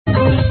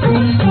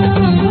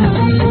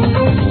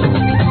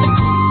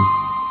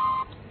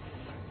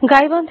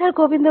গাইবান্ধার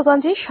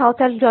গোবিন্দগঞ্জে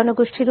সাঁওতাল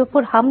জনগোষ্ঠীর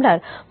উপর হামলার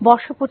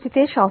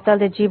বর্ষপূর্তিতে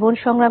সাঁওতালদের জীবন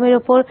সংগ্রামের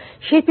উপর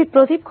শিল্পী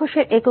প্রদীপ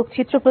ঘোষের একক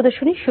চিত্র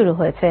প্রদর্শনী শুরু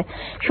হয়েছে।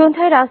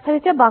 সন্ধ্যায়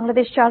রাজধানীতে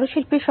বাংলাদেশ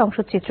চারুশিল্পী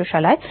সংসদ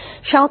চিত্রশালায়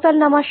সাঁওতাল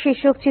নামা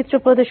শীর্ষক চিত্র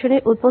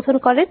প্রদর্শনীর উদ্বোধন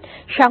করেন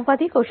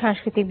সাংবাদিক ও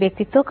সাংস্কৃতিক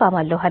ব্যক্তিত্ব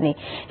কামাল লোহানী।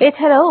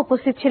 এছাড়াও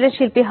উপস্থিত ছিলেন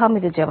শিল্পী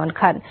হামিদুজ্জামান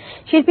খান,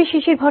 শিল্পী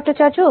শিশির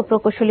ভট্টাচার্য ও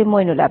প্রকৌশলী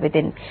মইনুল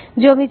আবেদিন।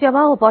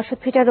 জমিজমা ও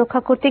বসতভিটা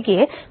রক্ষা করতে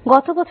গিয়ে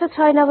গত বছর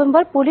 6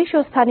 নভেম্বর পুলিশ ও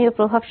স্থানীয়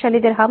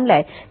প্রভাবশালীদের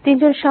হামলায় 3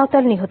 জন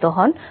সাঁওতাল নিহত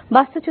হন,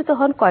 বাস্তুচ্যুত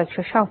হন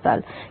কয়েকশো সাঁওতাল।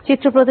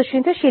 চিত্র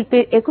প্রদর্শনীতে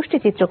শিল্পীর 21টি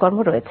চিত্রকর্ম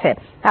রয়েছে।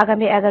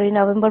 আগামী 11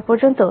 নভেম্বর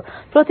পর্যন্ত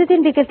প্রতিদিন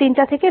বিকেল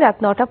 3টা থেকে রাত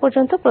 9টা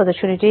পর্যন্ত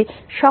প্রদর্শনীটি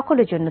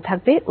সকলের জন্য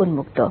থাকবে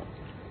উন্মুক্ত।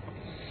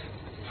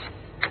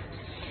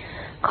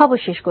 খবর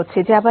শেষ করছি,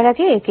 যাবার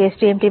আগে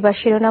একেএসটিএমটি বা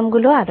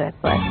শিরোনামগুলো আরো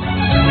একবার।